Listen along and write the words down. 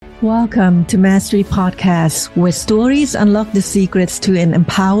Welcome to Mastery Podcast, where stories unlock the secrets to an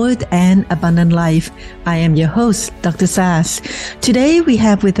empowered and abundant life. I am your host, Dr. Sass. Today we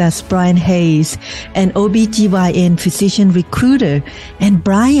have with us Bryan Hayes, an OBGYN physician recruiter, and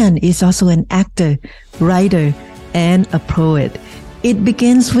Bryan is also an actor, writer, and a poet. It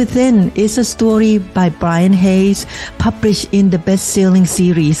Begins Within is a story by Bryan Hayes, published in the best-selling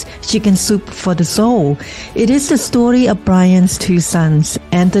series, Chicken Soup for the Soul. It is the story of Bryan's two sons,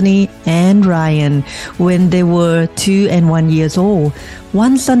 Anthony and Ryan, when they were 2 and 1 years old.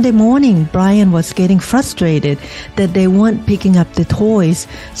 One Sunday morning, Bryan was getting frustrated that they weren't picking up the toys.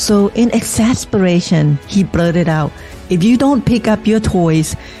 So in exasperation, he blurted out, "If you don't pick up your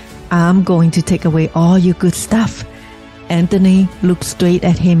toys, I'm going to take away all your good stuff." Anthony looked straight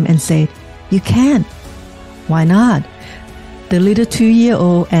at him and said, "You can't." "Why not?" The little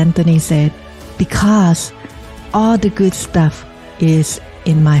 2-year-old Anthony said, "Because all the good stuff is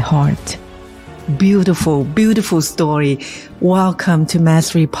in my heart." Beautiful, beautiful story. Welcome to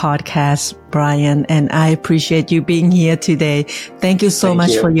Mastery Podcast, Bryan, and I appreciate you being here today. Thank you so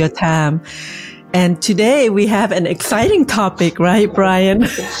much for your time. And today we have an exciting topic, right, Bryan?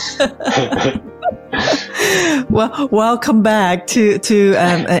 Well, welcome back to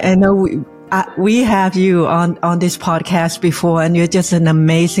I know we have you on this podcast before, and you're just an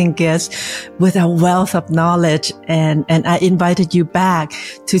amazing guest with a wealth of knowledge. And I invited you back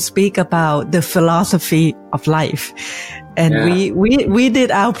to speak about the philosophy of life. And we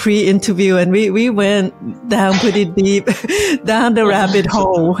did our pre-interview, and we went down pretty deep down the rabbit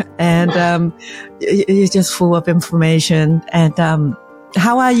hole, and you're just full of information. And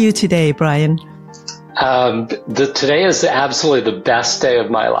how are you today, Bryan? Today is absolutely the best day of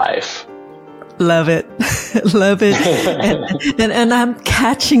my life. Love it. Love it. And I'm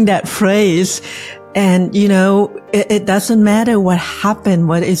catching that phrase. And, you know, it doesn't matter what happened,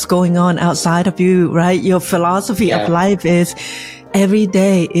 what is going on outside of you, right? Your philosophy of life is every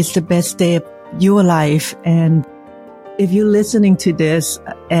day is the best day of your life. And if you're listening to this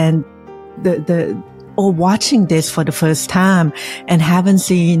and or watching this for the first time and haven't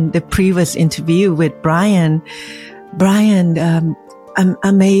seen the previous interview with Bryan,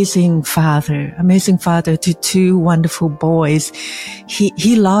 amazing father to 2 wonderful boys.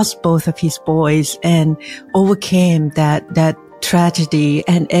 He lost both of his boys and overcame that tragedy,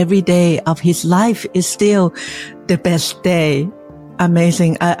 and every day of his life is still the best day.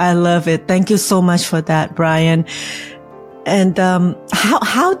 Amazing. I love it. Thank you so much for that, Bryan. And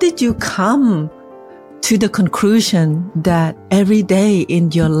how did you come to the conclusion that every day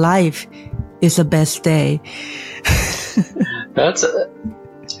in your life is the best day?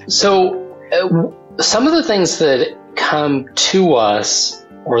 Some of the things that come to us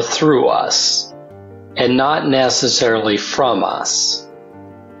or through us and not necessarily from us.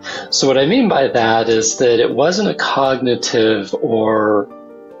 So what I mean by that is that it wasn't a cognitive or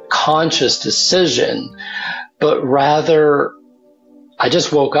conscious decision, but rather I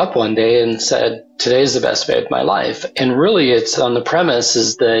just woke up one day and said, today's the best day of my life. And really it's on the premise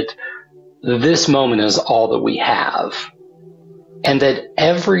is that this moment is all that we have. And that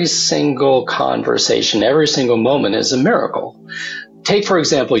every single conversation, every single moment is a miracle. Take, for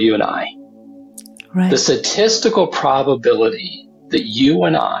example, you and I. Right. The statistical probability that you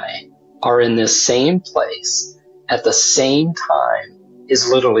and I are in this same place at the same time is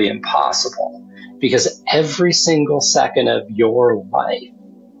literally impossible. Because every single second of your life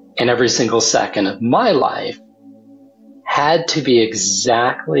and every single second of my life had to be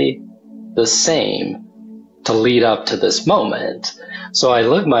exactly the same to lead up to this moment. So I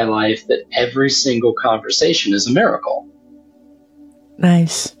live my life that every single conversation is a miracle.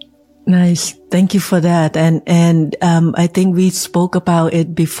 Nice. Thank you for that. And I think we spoke about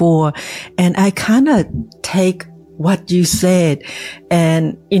it before, and I kind of take what you said,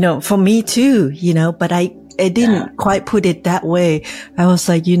 and, you know, for me too, you know, but I didn't quite put it that way. I was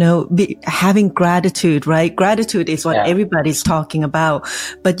like, you know, having gratitude, right? Gratitude is what everybody's talking about.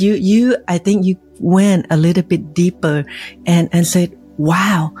 But I think you went a little bit deeper and said,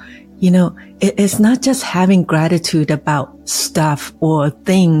 wow, you know, it's not just having gratitude about stuff or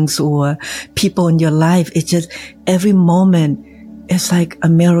things or people in your life. It's just every moment. It's like a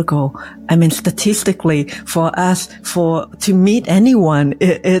miracle. I mean, statistically, for us, to meet anyone,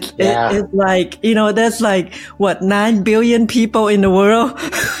 it's like, you know, there's like, 9 billion people in the world?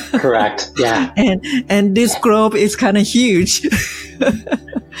 Correct. Yeah. And this globe is kind of huge.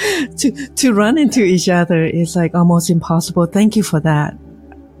 To run into each other is like almost impossible. Thank you for that.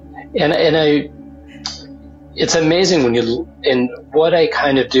 And it's amazing and what I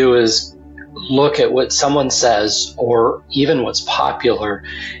kind of do is look at what someone says or even what's popular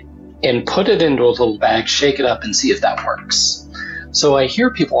and put it into a little bag, shake it up, and see if that works. So I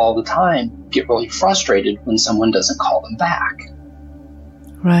hear people all the time get really frustrated when someone doesn't call them back.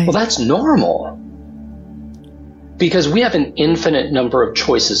 Right. Well, that's normal. Because we have an infinite number of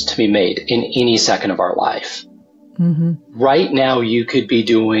choices to be made in any second of our life. Mm-hmm. Right now, you could be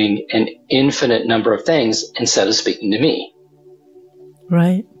doing an infinite number of things instead of speaking to me.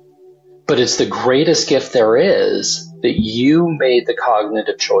 Right. But it's the greatest gift there is that you made the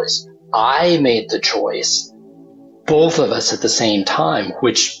cognitive choice. I made the choice. Both of us at the same time,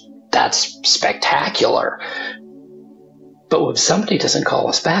 which that's spectacular. But if somebody doesn't call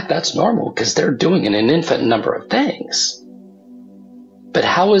us back, that's normal because they're doing an infinite number of things. But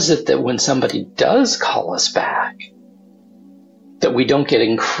how is it that when somebody does call us back, that we don't get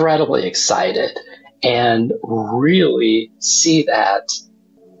incredibly excited and really see that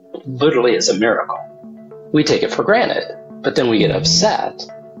literally as a miracle? We take it for granted, but then we get upset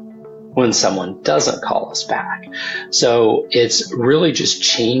when someone doesn't call us back. So it's really just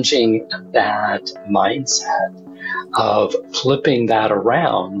changing that mindset of flipping that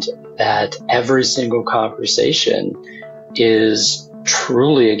around, that every single conversation is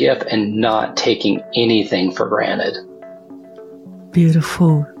truly a gift and not taking anything for granted.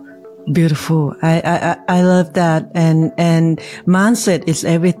 Beautiful. Beautiful. I love that. And mindset is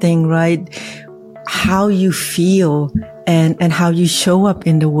everything, right? How you feel and how you show up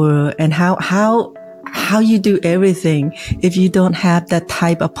in the world and how you do everything. If you don't have that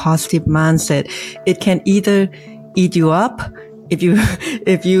type of positive mindset, it can either eat you up. If you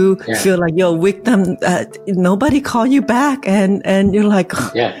feel like you're a victim, nobody call you back and you're like,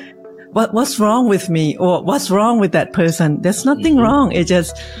 what's wrong with me? Or what's wrong with that person? There's nothing wrong. It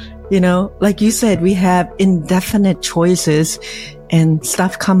just, like you said, we have indefinite choices and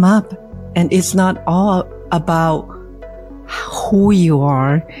stuff come up, and it's not all about who you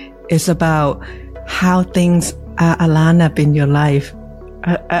are. It's about how things align up in your life.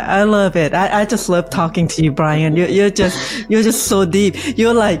 I love it. I just love talking to you, Bryan. You're just so deep.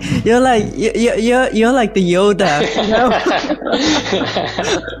 You're like the Yoda,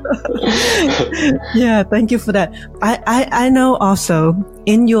 Yeah, thank you for that. I know also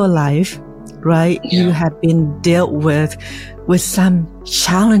in your life, right? Yeah. You have been dealt with some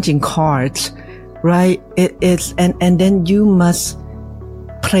challenging cards, right? It's and then you must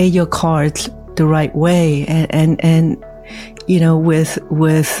play your cards the right way and with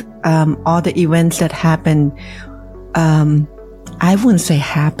all the events that happen, I wouldn't say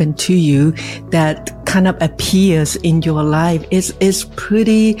happen to you, that kind of appears in your life. It's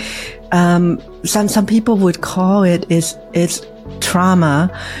pretty, some people would call it's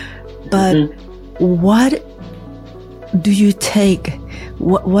trauma, but what do you take?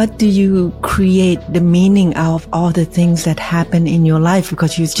 What do you create the meaning of all the things that happen in your life?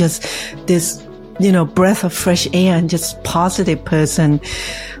 Because you're just this, breath of fresh air and just positive person.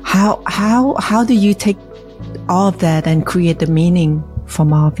 How do you take all of that and create the meaning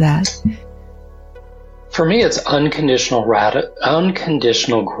from all of that? For me, it's unconditional gratitude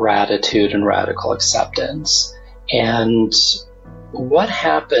and radical acceptance. And what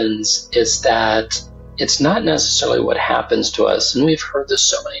happens is that it's not necessarily what happens to us, and we've heard this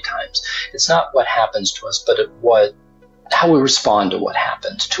so many times. It's not what happens to us, but how we respond to what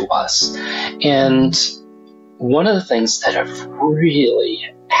happens to us. And one of the things that have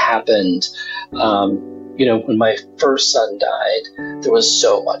really happened, when my first son died, there was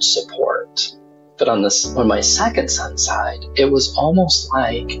so much support. But on my second son's side, it was almost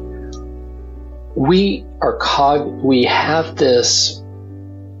like we have this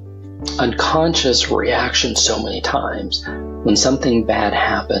unconscious reaction so many times. When something bad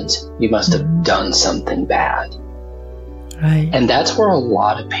happens, you must have done something bad. Right. And that's where a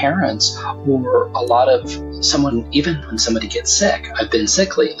lot of parents, or a lot of someone, even when somebody gets sick, I've been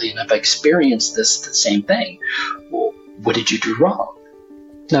sick lately and I've experienced the same thing. Well, what did you do wrong?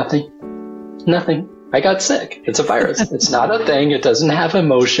 Nothing. I got sick. It's a virus. It's not a thing. It doesn't have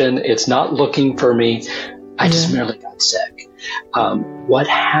emotion. It's not looking for me. I just merely got sick. What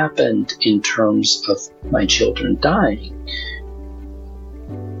happened in terms of my children dying?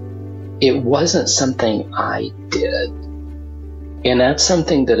 It wasn't something I did. And that's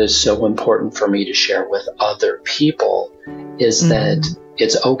something that is so important for me to share with other people, is that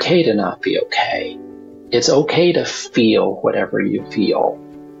it's okay to not be okay. It's okay to feel whatever you feel.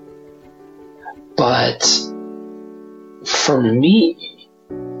 But for me,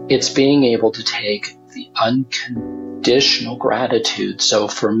 it's being able to take the unconditional gratitude. So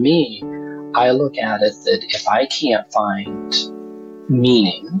for me, I look at it that if I can't find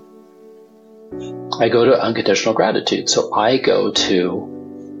meaning, I go to unconditional gratitude. So I go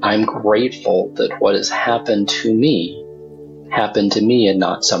to I'm grateful that what has happened to me and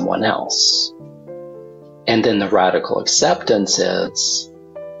not someone else. And then the radical acceptance is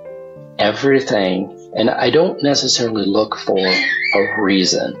everything, and I don't necessarily look for a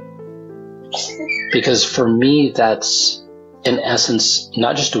reason. Because for me, that's in essence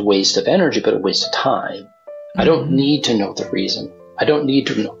not just a waste of energy, but a waste of time. I don't need to know the reason. I don't need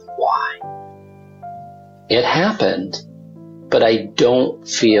to know the why. It happened, but I don't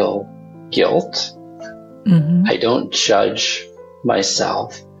feel guilt. I don't judge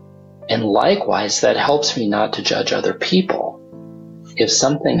myself. And likewise, that helps me not to judge other people. If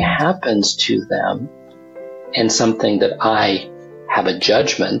something happens to them and something that I have a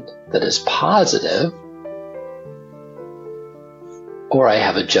judgment that is positive, or I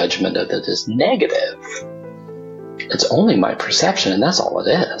have a judgment that is negative, it's only my perception, and that's all it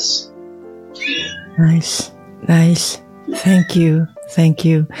is. Nice. Thank you.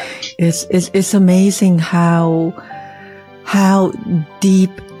 It's amazing how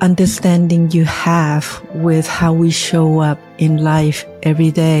deep understanding you have with how we show up in life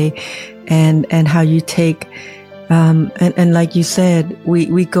every day, and how you take and like you said,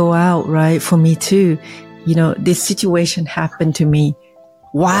 we go out, right? For me too, this situation happened to me.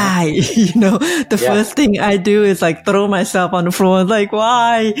 Why? The first thing I do is like throw myself on the floor, like,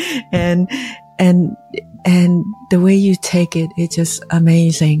 why? And the way you take it, it's just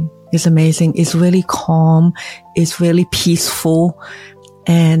amazing. It's amazing. It's really calm. It's really peaceful.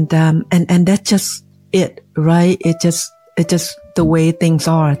 And that's just it, right? It just the way things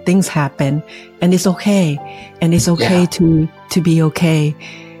are. Things happen, and it's okay. And it's okay to be okay.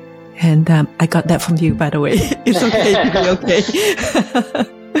 And I got that from you, by the way. It's okay to be okay.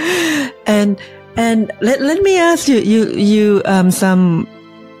 and let me ask you some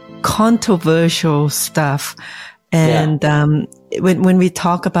controversial stuff. And when we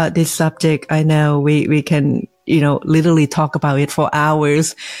talk about this subject, I know we can literally talk about it for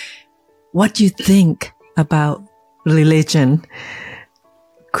hours. What do you think about religion?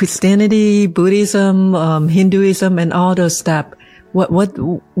 Christianity, Buddhism, Hinduism, and all those stuff.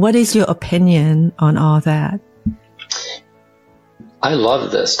 What is your opinion on all that? I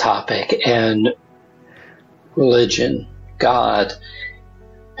love this topic, and religion, God,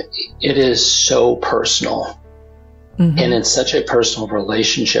 it is so personal. And it's such a personal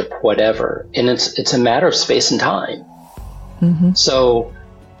relationship, whatever. And it's a matter of space and time. So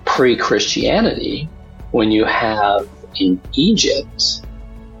pre-Christianity, when you have in Egypt,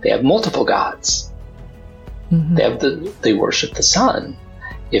 they have multiple gods. They worship the sun.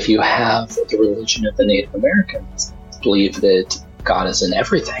 If you have the religion of the Native Americans, believe that God is in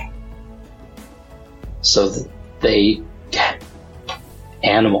everything. So they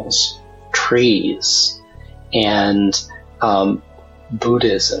animals, trees, and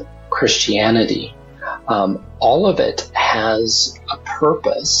Buddhism, Christianity, all of it has a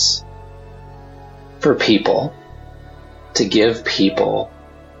purpose for people, to give people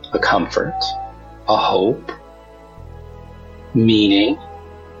a comfort, a hope, meaning,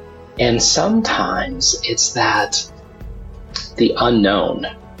 and sometimes it's that the unknown.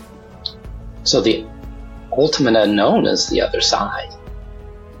 So the ultimate unknown is the other side.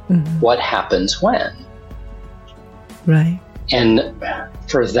 What happens when? Right. And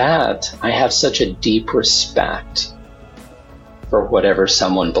for that, I have such a deep respect for whatever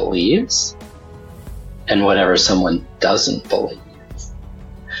someone believes and whatever someone doesn't believe.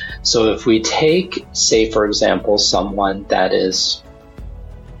 So if we take, say, for example, someone that is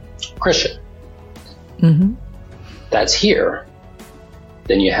Christian, that's here,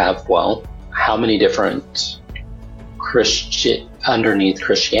 then you have, well, how many different underneath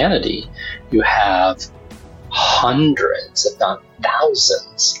Christianity? You have hundreds, if not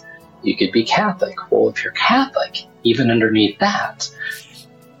thousands. You could be Catholic. Well, if you're Catholic, even underneath that,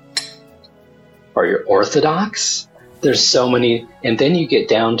 or you're Orthodox, there's so many. And then you get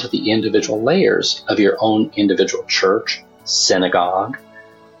down to the individual layers of your own individual church, synagogue,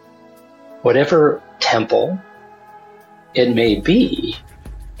 whatever temple it may be.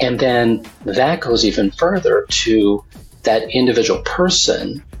 And then that goes even further to that individual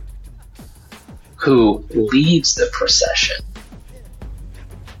person who leads the procession.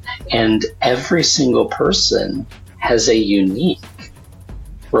 And every single person has a unique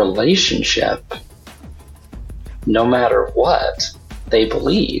relationship, no matter what they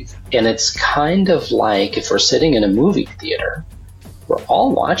believe. And it's kind of like if we're sitting in a movie theater, we're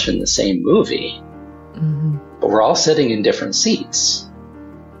all watching the same movie, but we're all sitting in different seats.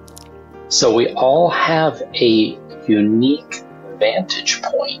 So we all have a unique vantage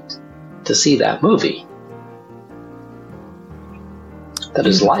point to see that movie. that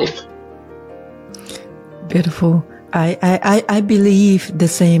is life. Beautiful. I believe the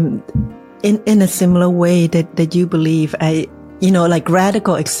same, in a similar way that you believe. Like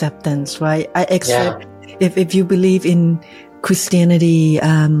radical acceptance, right? I accept if you believe in Christianity,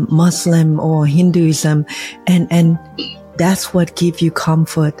 Muslim or Hinduism, and that's what gives you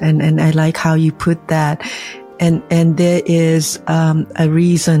comfort. And I like how you put that. And there is, a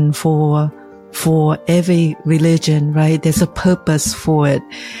reason for every religion, right? There's a purpose for it.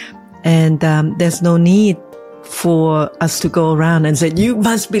 And, there's no need for us to go around and say, you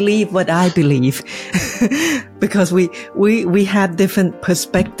must believe what I believe. Because we have different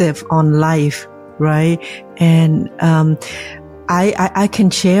perspective on life, right? And, I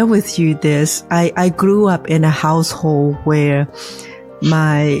can share with you this. I grew up in a household where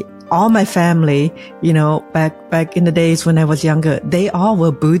all my family, back in the days when I was younger, they all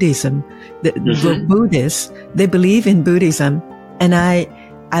were Buddhism. Were Buddhists. They believe in Buddhism. And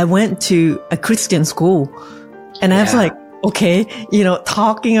I went to a Christian school, and I was like, okay,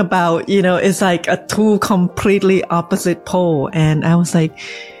 talking about, it's like a two completely opposite pole. And I was like,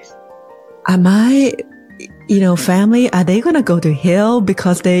 am I, family, are they going to go to hell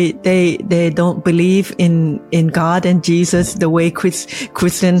because they don't believe in God and Jesus the way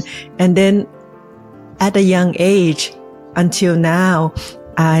Christian? And then at a young age until now,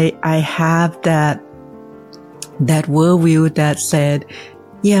 I have that worldview that said,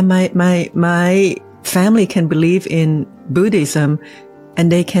 yeah, my family can believe in Buddhism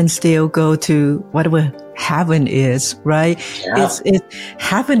and they can still go to whatever heaven is, right? Yeah.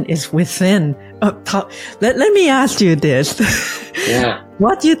 Heaven is within. Let me ask you this. Yeah.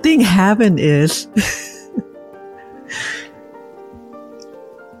 What do you think heaven is?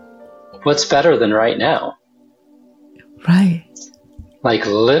 What's better than right now? Right. Like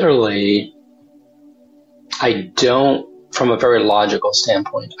literally, from a very logical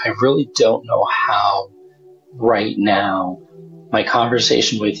standpoint, I really don't know how right now my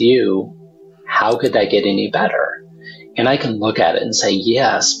conversation with you, how could that get any better? And I can look at it and say,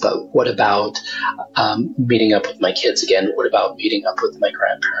 yes, but what about meeting up with my kids again? What about meeting up with my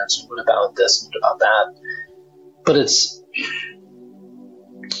grandparents? What about this? What about that? But it's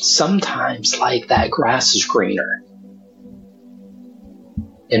sometimes like that grass is greener.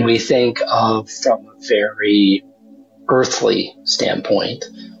 And we think of from a very earthly standpoint,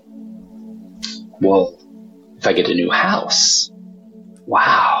 well, if I get a new house,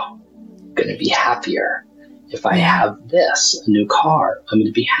 wow, I'm going to be happier. If I have this, a new car, I'm going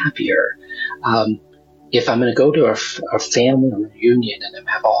to be happier. If I'm going to go to a family reunion and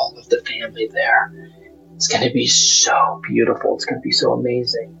have all of the family there, it's going to be so beautiful. It's going to be so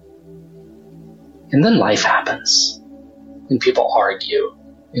amazing. And then life happens, and people argue,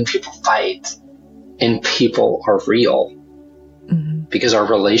 and people fight, and people are real. Mm-hmm. Because our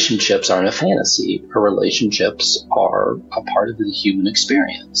relationships aren't a fantasy. Our relationships are a part of the human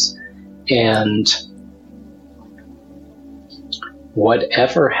experience. And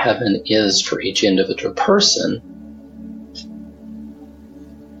whatever heaven is for each individual person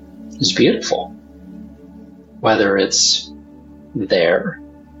is beautiful. Whether it's there,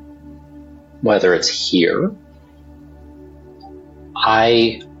 whether it's here.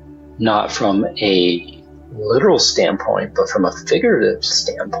 Not from a literal standpoint, but from a figurative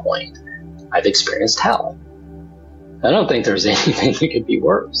standpoint, I've experienced hell. I don't think there's anything that could be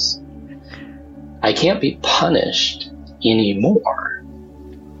worse. I can't be punished anymore.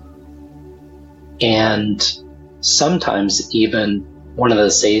 And sometimes even one of the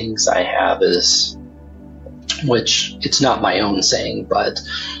sayings I have is, which it's not my own saying, but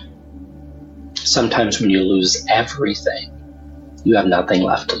sometimes when you lose everything, you have nothing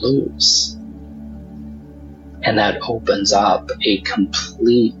left to lose. And that opens up a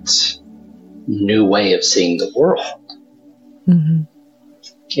complete new way of seeing the world. Mm-hmm.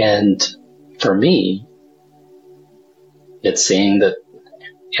 And for me, it's seeing that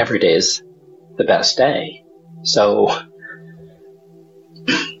every day is the best day. So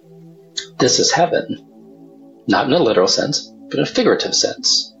this is heaven, not in a literal sense, but in a figurative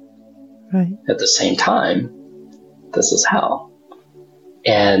sense. Right. At the same time, this is hell.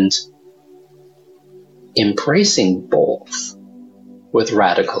 And embracing both with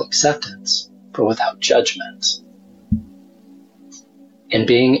radical acceptance, but without judgment. And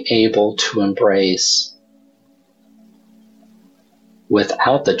being able to embrace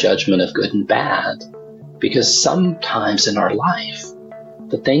without the judgment of good and bad. Because sometimes in our life,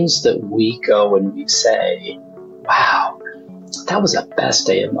 the things that we go and we say, wow, that was the best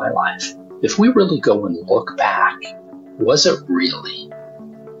day of my life. If we really go and look back, was it really?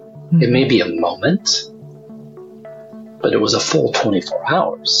 It may be a moment, but it was a full 24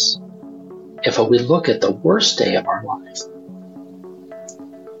 hours. If we look at the worst day of our life,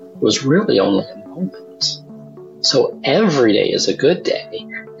 it was really only a moment. So every day is a good day.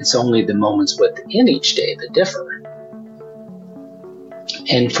 It's only the moments within each day that differ.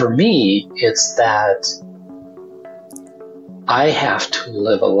 And for me, it's that I have to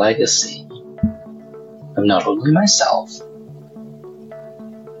live a legacy of not only myself,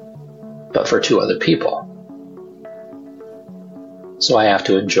 but for 2 other people. So I have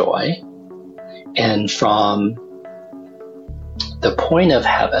to enjoy. And from the point of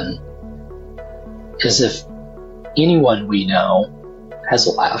heaven is if anyone we know has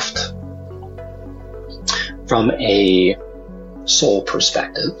left, from a soul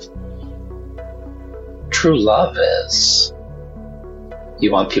perspective, true love is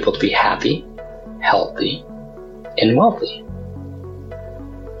you want people to be happy, healthy, and wealthy.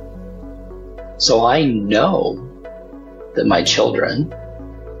 So I know that my children,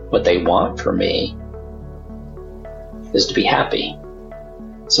 what they want from me is to be happy.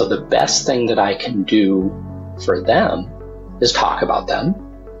 So the best thing that I can do for them is talk about them.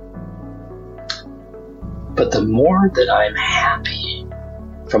 But the more that I'm happy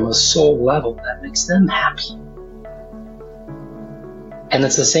from a soul level, that makes them happy. And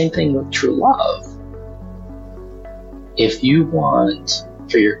it's the same thing with true love. If you want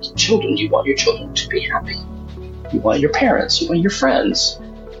for your children, you want your children to be happy. You want your parents, you want your friends.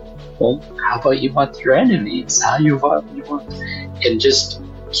 Well, how about you want your enemies? How you want, and just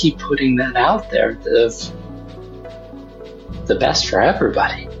keep putting that out there, the best for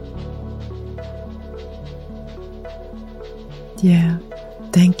everybody. Yeah,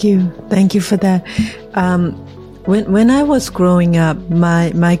 thank you for that. When I was growing up,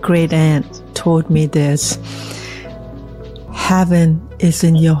 my great aunt told me this: heaven is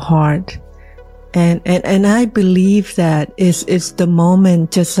in your heart. And I believe that is the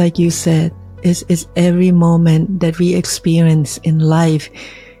moment, just like you said, is every moment that we experience in life.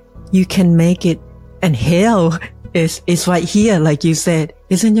 You can make it, and hell is right here, like you said.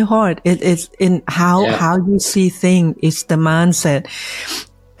 It's in your heart. It's in how you see things. It's the mindset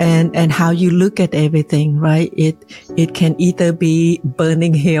and how you look at everything, right? It can either be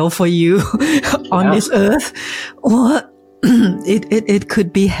burning hell for you on this earth, or it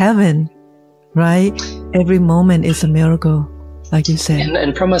could be heaven. Right? Every moment is a miracle, like you said.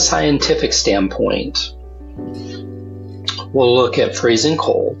 And from a scientific standpoint, we'll look at freezing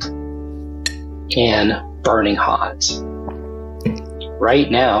cold and burning hot.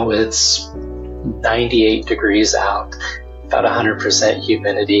 Right now, it's 98 degrees out, about 100%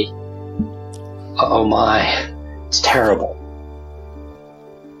 humidity. Oh my, it's terrible.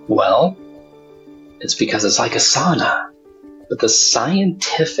 Well, it's because it's like a sauna. But the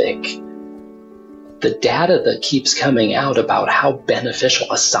data that keeps coming out about how beneficial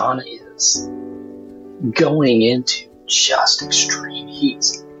a sauna is, going into just extreme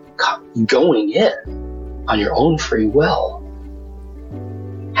heats, going in on your own free will,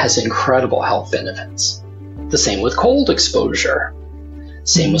 has incredible health benefits. The same with cold exposure,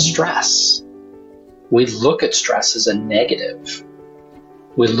 same with stress. We look at stress as a negative.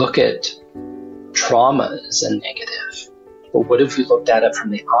 We look at trauma as a negative. But what if we looked at it from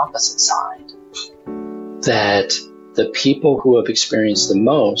the opposite side? That the people who have experienced the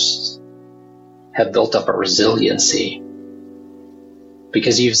most have built up a resiliency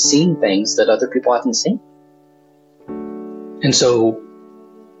because you've seen things that other people haven't seen. And so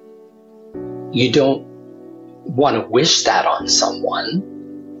you don't want to wish that on someone,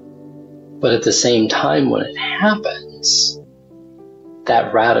 but at the same time, when it happens,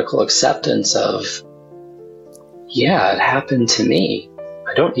 that radical acceptance of, yeah, it happened to me.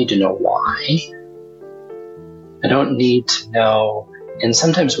 I don't need to know why. I don't need to know. And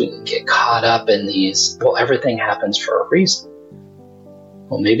sometimes we can get caught up in these, well, everything happens for a reason.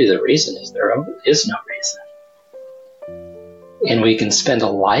 Well, maybe the reason is there is no reason. And we can spend a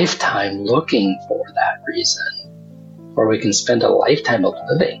lifetime looking for that reason, or we can spend a lifetime of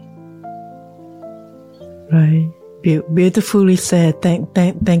living. Right. Beautifully said.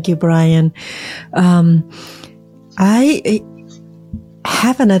 Thank you, Bryan. I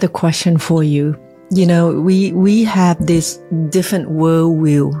have another question for you. You know, we have this different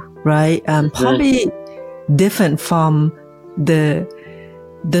worldview, right? Probably different from the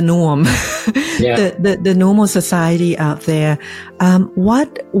norm, the normal society out there.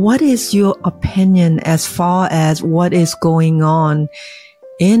 What is your opinion as far as what is going on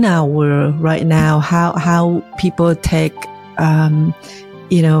in our world right now? How people take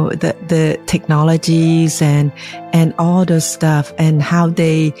the technologies and all the stuff, and how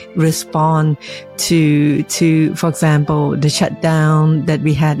they respond to, for example, the shutdown that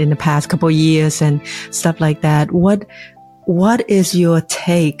we had in the past couple of years and stuff like that. What is your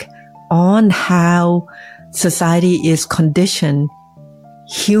take on how society is conditioned,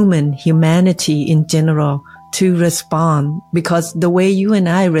 humanity in general, to respond? Because the way you and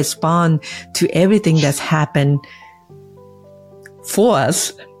I respond to everything that's happened for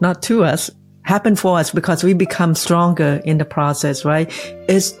us, not to us, happened for us because we become stronger in the process, right?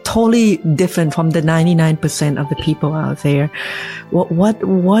 It's totally different from the 99% of the people out there.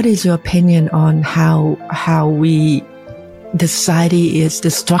 What is your opinion on how the society is, the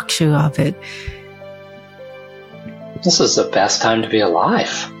structure of it? This is the best time to be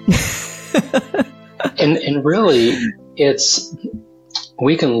alive. and really,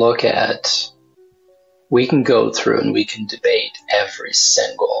 we can go through and we can debate every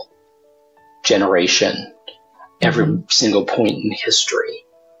single generation, every single point in history.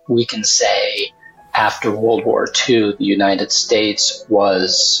 We can say after World War II, the United States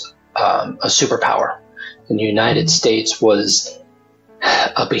was a superpower, and the United States was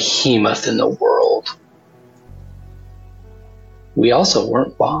a behemoth in the world. We also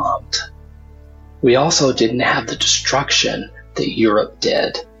weren't bombed. We also didn't have the destruction that Europe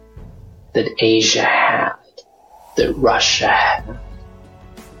did, that Asia had, that Russia had.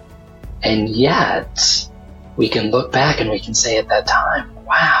 And yet, we can look back and we can say at that time,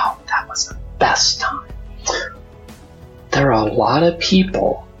 wow, that was the best time. There are a lot of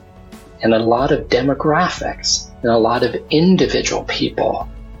people and a lot of demographics and a lot of individual people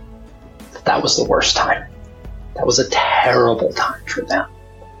that was the worst time. That was a terrible time for them.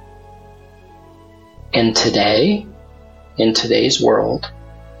 And today, in today's world,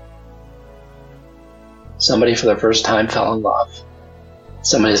 somebody for the first time fell in love.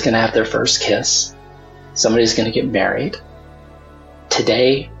 Somebody's going to have their first kiss. Somebody's going to get married.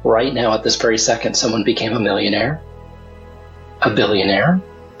 Today, right now, at this very second, someone became a millionaire, a billionaire,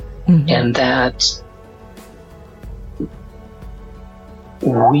 and that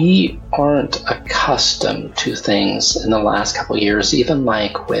we aren't accustomed to things in the last couple of years, even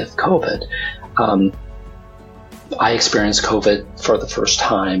like with COVID. I experienced COVID for the first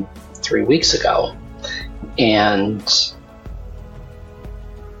time 3 weeks ago, and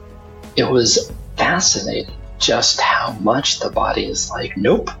it was fascinating just how much the body is like,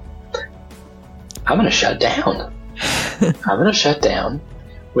 nope, I'm going to shut down. I'm going to shut down.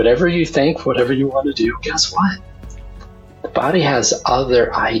 Whatever you think, whatever you want to do, guess what? The body has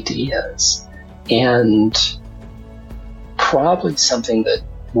other ideas, and probably something that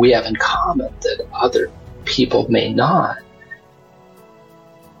we have in common that other people may not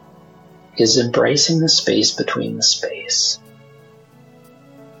is embracing the space between the space,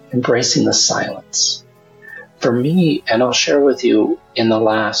 embracing the silence. For me, and I'll share with you, in the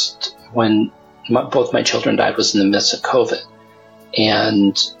last, when both my children died, was in the midst of COVID,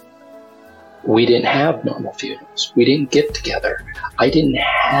 and we didn't have normal funerals. We didn't get together. I didn't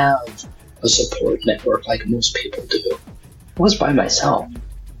have a support network like most people do. I was by myself.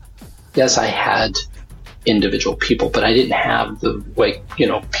 Yes, I had individual people, but I didn't have the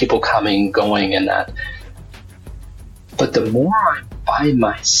people coming, going, and that. But the more I'm by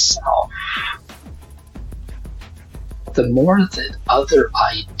myself, the more that other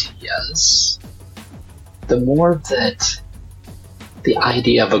ideas, the more that the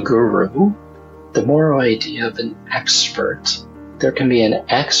idea of a guru, the more idea of an expert. There can be an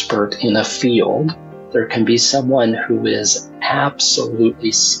expert in a field. There can be someone who is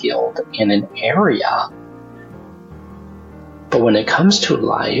absolutely skilled in an area. But when it comes to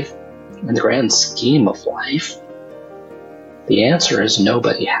life, in the grand scheme of life, the answer is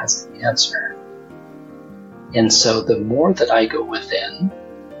nobody has the answer. And so the more that I go within,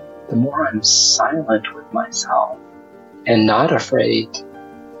 the more I'm silent with myself and not afraid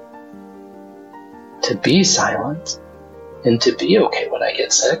to be silent and to be okay when I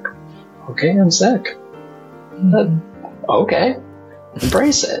get sick. Okay, I'm sick. Okay,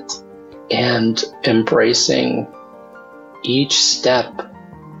 embrace it. And embracing each step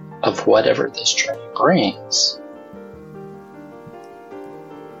of whatever this journey brings,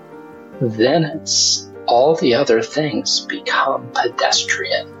 then it's all the other things become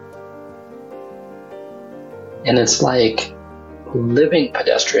pedestrian. And it's like living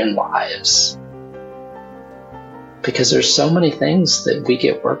pedestrian lives, because there's so many things that we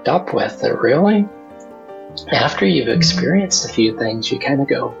get worked up with that really, after you've experienced a few things, you kind of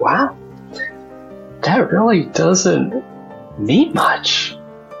go, wow, that really doesn't mean much.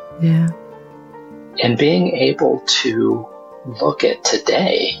 Yeah. And being able to look at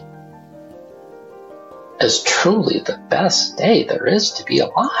today as truly the best day there is to be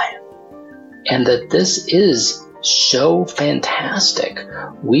alive. And that this is so fantastic.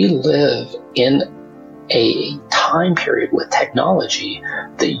 We live in a time period with technology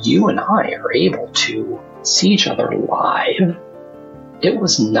that you and I are able to see each other live. It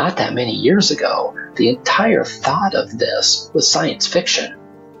was not that many years ago. The entire thought of this was science fiction.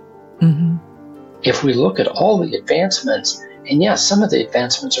 Mm-hmm. If we look at all the advancements, and yes, some of the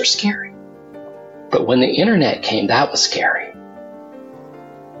advancements are scary, but when the internet came, that was scary.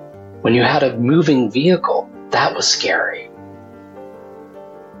 When you had a moving vehicle, that was scary.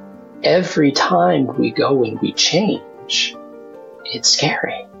 Every time we go and we change, it's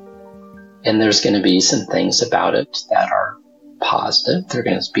scary. And there's going to be some things about it that are positive. There are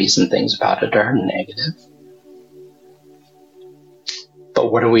going to be some things about it that are negative.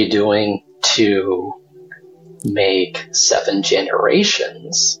 But what are we doing to make 7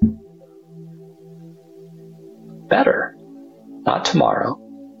 generations better? Not tomorrow,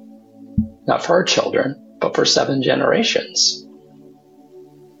 not for our children, but for 7 generations.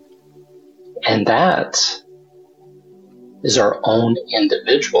 And that is our own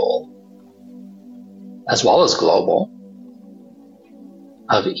individual, as well as global,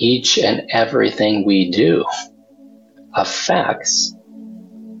 of each and everything we do affects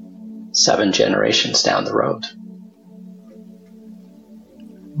 7 generations down the road.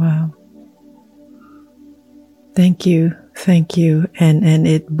 Wow. Thank you. Thank you. And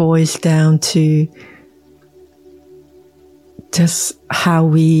it boils down to just how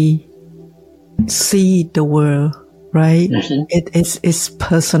we see the world, right? Mm-hmm. It's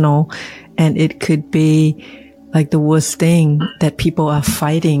personal, and it could be like the worst thing that people are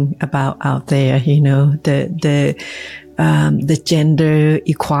fighting about out there, the gender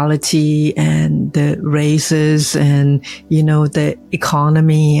equality and the races and, the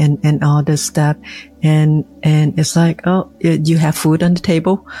economy and all this stuff. And it's like, oh, you have food on the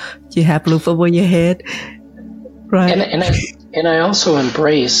table. You have roof over your head. Right. And I also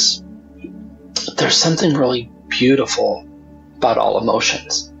embrace, there's something really beautiful about all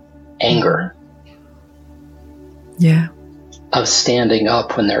emotions. Anger. Yeah. Of standing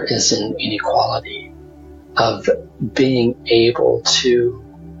up when there is an inequality. Of being able to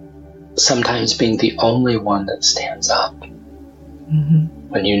sometimes being the only one that stands up. Mm-hmm.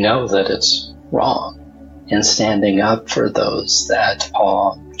 When you know that it's wrong. And standing up for those that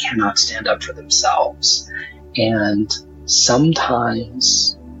cannot stand up for themselves. And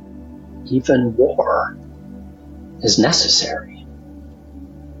sometimes even war is necessary.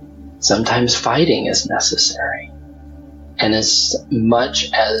 Sometimes fighting is necessary. And as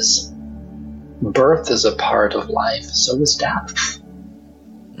much as birth is a part of life, so is death.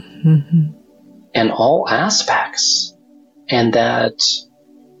 Mm-hmm. In all aspects. And that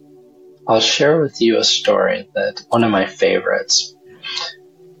I'll share with you a story that one of my favorites.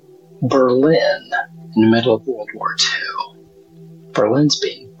 Berlin, in the middle of World War II. Berlin's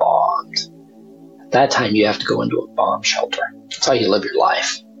being bombed. At that time, you have to go into a bomb shelter. That's how you live your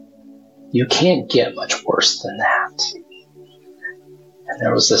life. You can't get much worse than that. And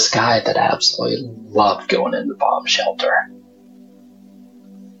there was this guy that absolutely loved going into the bomb shelter.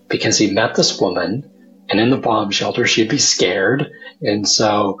 Because he met this woman, and in the bomb shelter, she'd be scared. And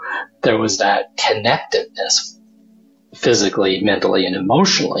so there was that connectedness physically, mentally, and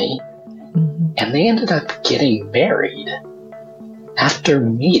emotionally. Mm-hmm. And they ended up getting married after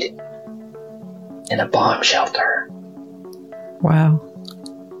meeting in a bomb shelter. Wow.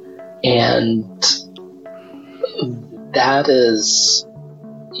 And that is,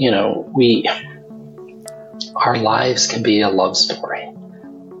 our lives can be a love story.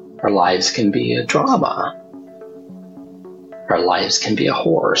 Our lives can be a drama. Our lives can be a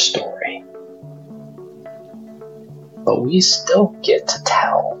horror story. But we still get to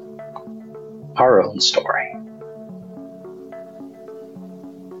tell our own story.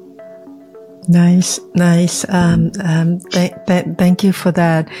 Nice. Thank you for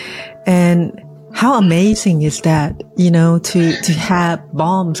that. And how amazing is that, to have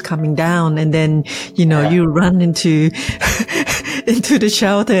bombs coming down, and then, you run into the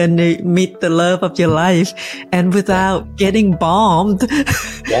shelter and meet the love of your life, and without getting bombed,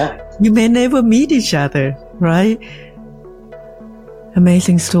 you may never meet each other, right?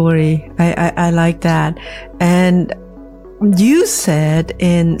 Amazing story. I like that. And you said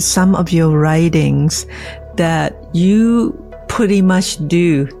in some of your writings that you pretty much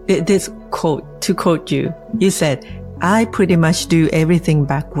do this quote, to quote you said, I pretty much do everything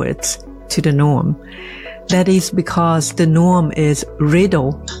backwards to the norm. That is because the norm is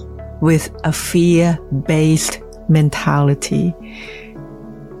riddled with a fear-based mentality,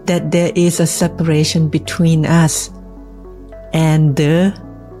 that there is a separation between us and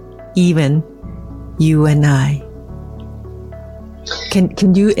even you and I.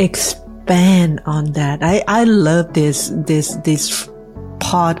 Can you expand on that? I love this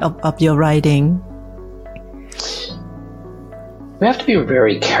part of your writing. We have to be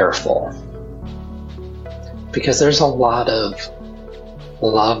very careful because there's a lot of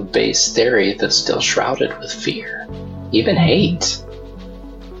love-based theory that's still shrouded with fear, even hate.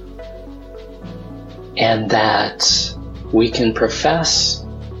 And that we can profess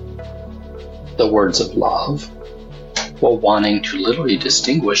the words of love while wanting to literally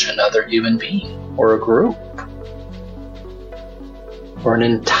distinguish another human being or a group or an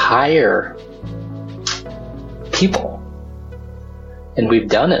entire people. And we've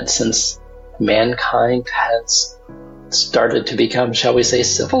done it since mankind has started to become, shall we say,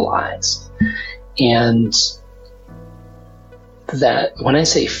 civilized. And that when I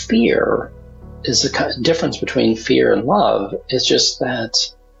say fear is the difference between fear and love is just that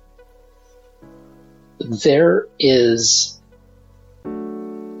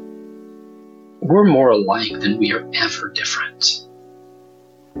we're more alike than we are ever different.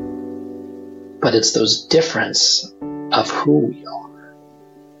 But it's those differences of who we are,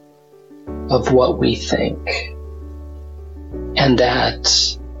 of what we think, and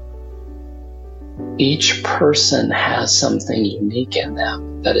that each person has something unique in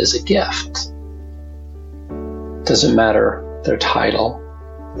them that is a gift. Doesn't matter their title,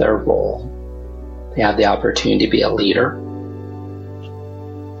 their role. They have the opportunity to be a leader.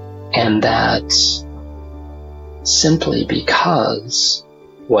 And that simply because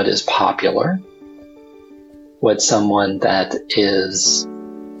what is popular, what someone that is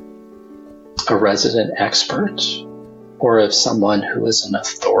a resident expert, or if someone who is an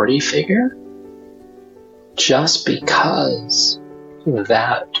authority figure, just because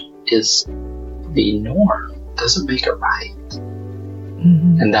that is the norm doesn't make it right.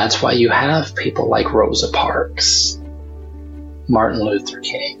 Mm-hmm. And that's why you have people like Rosa Parks, Martin Luther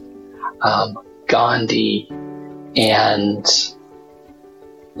King, Gandhi, and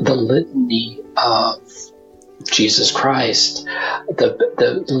the litany of Jesus Christ,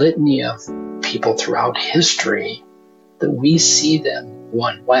 the litany of people throughout history, that we see them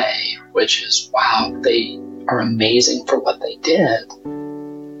one way, which is, wow, they are amazing for what they did.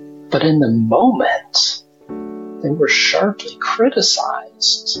 But in the moment, they were sharply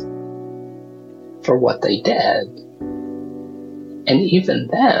criticized for what they did. And even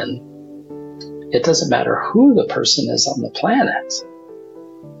then, it doesn't matter who the person is on the planet.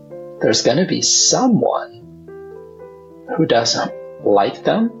 There's going to be someone who doesn't like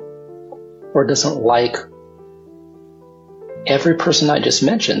them or doesn't like every person I just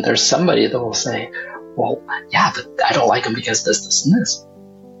mentioned. There's somebody that will say, well, yeah, but I don't like them because this, this, and this.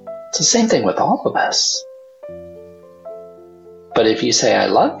 It's the same thing with all of us. But if you say, I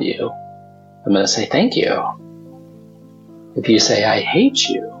love you, I'm going to say thank you. If you say, I hate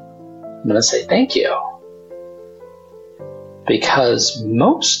you, I'm going to say thank you. Because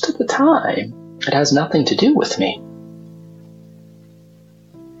most of the time, it has nothing to do with me.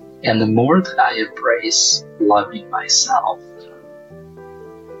 And the more that I embrace loving myself,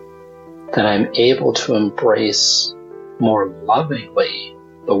 then I'm able to embrace more lovingly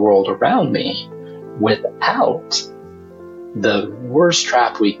the world around me without the worst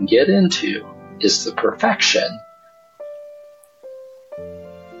trap we can get into is the perfection.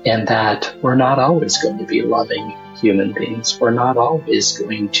 And that we're not always going to be loving human beings. We're not always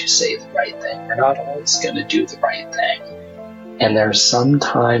going to say the right thing. We're not always going to do the right thing. And there's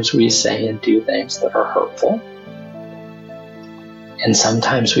sometimes we say and do things that are hurtful. And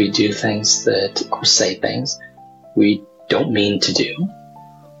sometimes we do things that, or say things we don't mean to do.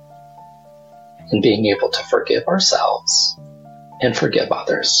 And being able to forgive ourselves and forgive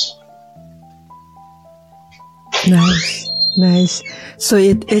others. Nice. So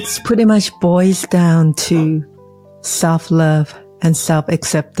it's pretty much boils down to self-love and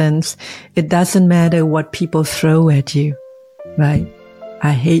self-acceptance. It doesn't matter what people throw at you, right?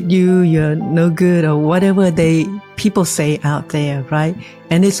 I hate you, you're no good, or whatever people say out there, right?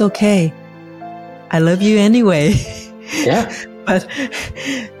 And it's okay. I love you anyway. Yeah. But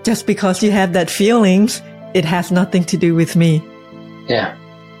just because you have that feelings, it has nothing to do with me. Yeah.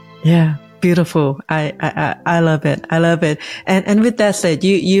 Yeah. Beautiful. I love it. I love it. And with that said,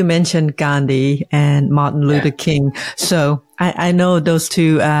 you mentioned Gandhi and Martin Luther King. So I know those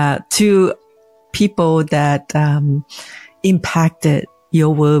two people that, impacted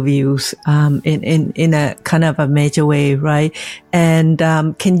your worldviews, in a kind of a major way, right? And,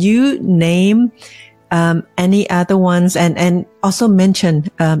 can you name, any other ones, and also mention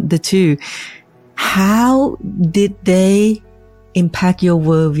the two. How did they impact your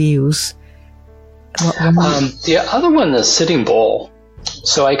worldviews? The other one is Sitting Bull.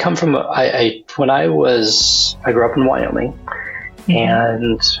 So I come from, I grew up in Wyoming,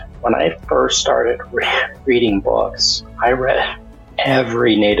 and when I first started reading books, I read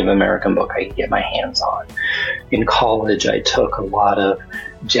every Native American book I could get my hands on. In college, I took a lot of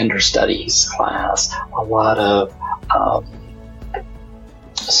gender studies class, a lot of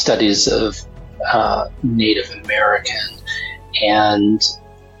studies of Native American, and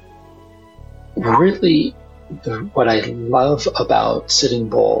really what I love about Sitting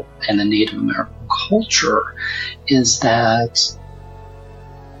Bull and the Native American culture is that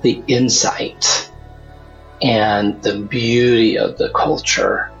the insight and the beauty of the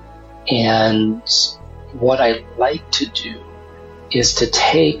culture. And what I like to do is to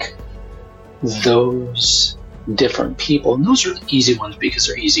take those different people, and those are the easy ones because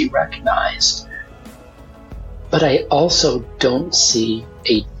they're easy recognized, but I also don't see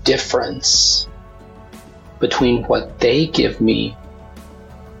a difference between what they give me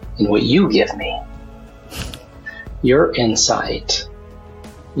and what you give me. Your insight,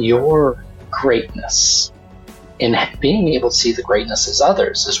 your greatness, and being able to see the greatness as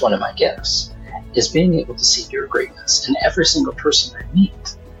others is one of my gifts, is being able to see your greatness in every single person I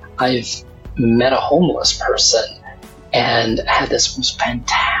meet. I've met a homeless person and had this most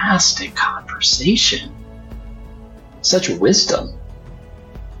fantastic conversation, such wisdom.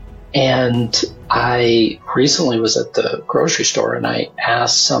 And I recently was at the grocery store and I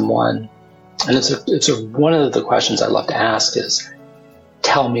asked someone, and it's one of the questions I love to ask is,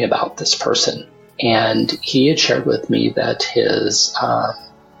 tell me about this person. And he had shared with me that his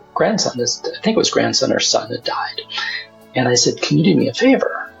grandson, I think it was grandson or son, had died. And I said, can you do me a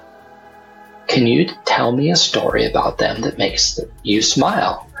favor? Can you tell me a story about them that makes you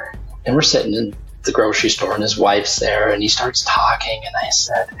smile? And we're sitting in the grocery store and his wife's there and he starts talking. And I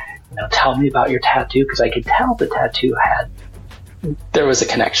said, tell me about your tattoo, because I could tell the tattoo there was a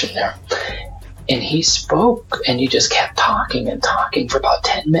connection there. And he spoke and he just kept talking and talking for about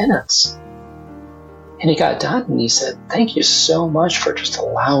 10 minutes. And he got done and he said, thank you so much for just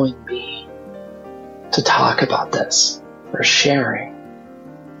allowing me to talk about this, for sharing.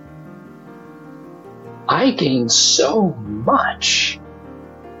 I gained so much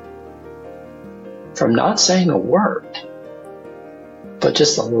from not saying a word, but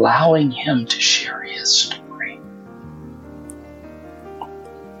just allowing him to share his story.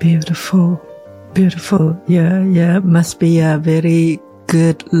 Beautiful. Beautiful. Yeah. Must be a very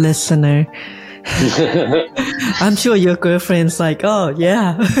good listener. I'm sure your girlfriend's like, oh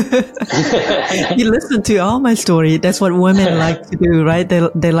yeah. You listen to all my story. That's what women like to do, right?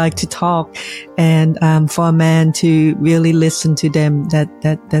 They like to talk. And for a man to really listen to them,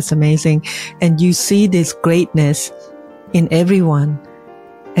 that's amazing. And you see this greatness in everyone.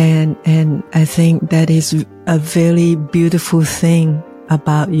 And I think that is a very beautiful thing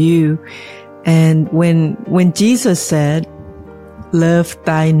about you. And when Jesus said, love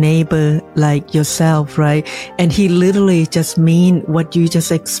thy neighbor like yourself, right? And he literally just mean what you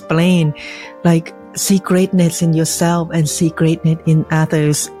just explained, like see greatness in yourself and see greatness in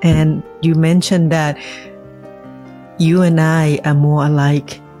others. And you mentioned that you and I are more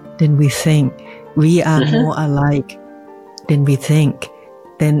alike than we think. We are more alike than we think,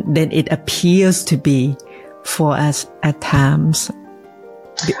 than it appears to be for us at times.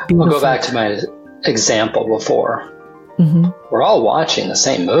 We'll go back to my example before. We're all watching the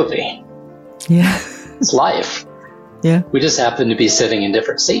same movie. Yeah. It's life. Yeah. We just happen to be sitting in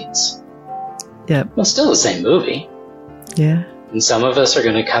different seats. Yeah. Well, still the same movie. Yeah. And some of us are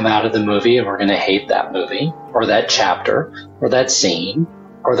going to come out of the movie and we're going to hate that movie or that chapter or that scene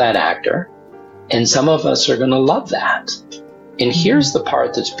or that actor. And some of us are going to love that. And here's the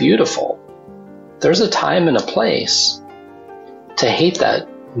part that's beautiful. There's a time and a place to hate that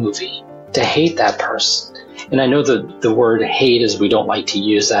movie, to hate that person. And I know the word hate is, we don't like to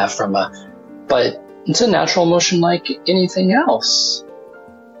use that but it's a natural emotion like anything else.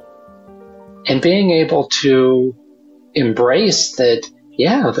 And being able to embrace that,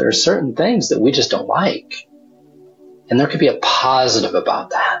 yeah, there are certain things that we just don't like. And there could be a positive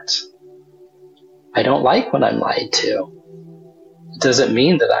about that. I don't like when I'm lied to. It doesn't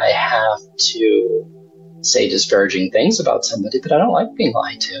mean that I have to say disparaging things about somebody, but I don't like being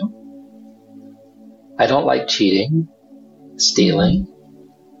lied to. I don't like cheating, stealing,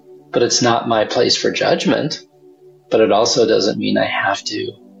 but it's not my place for judgment. But it also doesn't mean I have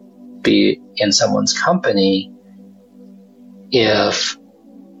to be in someone's company if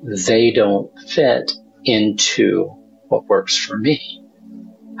they don't fit into what works for me.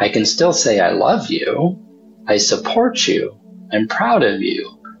 I can still say I love you, I support you, I'm proud of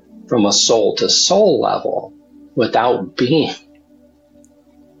you from a soul to soul level without being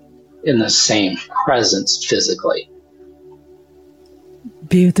in the same presence physically.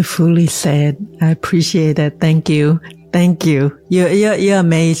 Beautifully said. I appreciate it. Thank you. Thank you. You're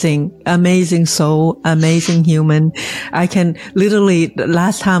amazing. Amazing soul. Amazing human. I can literally,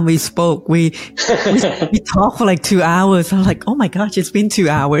 last time we spoke, we talked for like 2 hours. I'm like, oh my gosh, it's been 2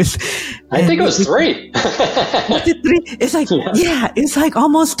 hours. I think it was 3. Was it 3? It's like, yeah, it's like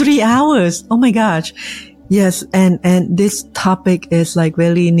almost 3 hours. Oh my gosh. Yes. And this topic is like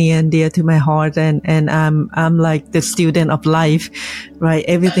really near and dear to my heart. And I'm like the student of life, right?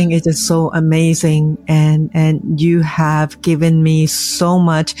 Everything is just so amazing. And you have given me so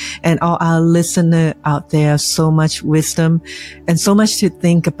much, and all our listener out there, so much wisdom and so much to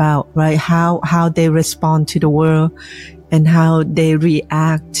think about, right? How they respond to the world and how they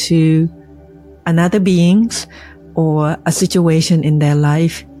react to another beings or a situation in their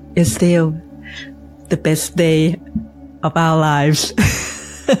life is still the best day of our lives.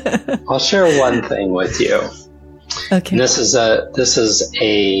 I'll share one thing with you. Okay. And this is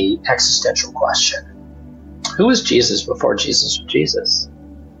a existential question. Who was Jesus before Jesus was Jesus?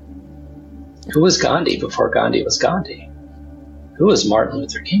 Who was Gandhi before Gandhi was Gandhi? Who was Martin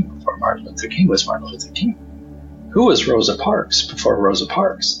Luther King before Martin Luther King was Martin Luther King? Who was Rosa Parks before Rosa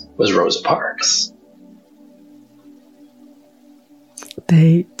Parks was Rosa Parks?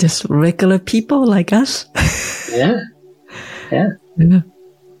 They just regular people like us. Yeah.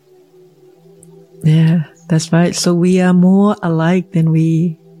 Yeah, that's right. So we are more alike than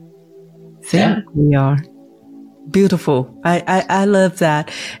we think we are. Beautiful. I love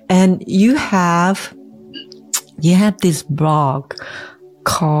that. And you have this blog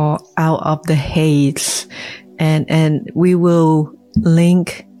called Out of the Haze, and we will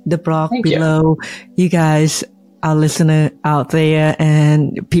link the blog below. You guys, our listener out there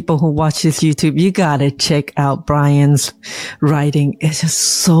and people who watch this YouTube, you gotta check out Bryan's writing. It's just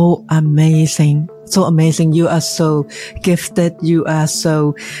so amazing. So amazing. You are so gifted. You are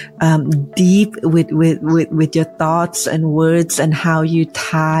so, deep with your thoughts and words and how you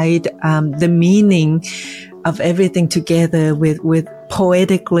tied, the meaning of everything together with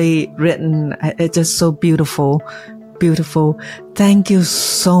poetically written. It's just so beautiful. Beautiful. Thank you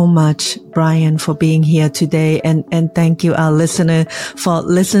so much, Bryan, for being here today. And thank you, our listener, for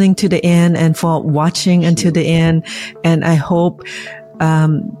listening to the end and for watching until the end. And I hope,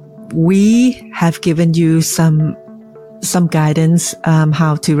 we have given you some guidance,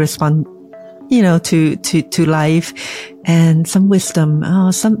 how to respond, to life, and some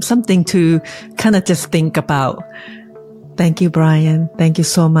wisdom, something to kind of just think about. Thank you, Bryan. Thank you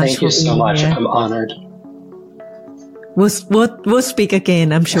so much. Thank you so much. I'm honored. We'll speak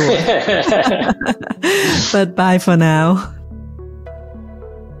again, I'm sure. But bye for now.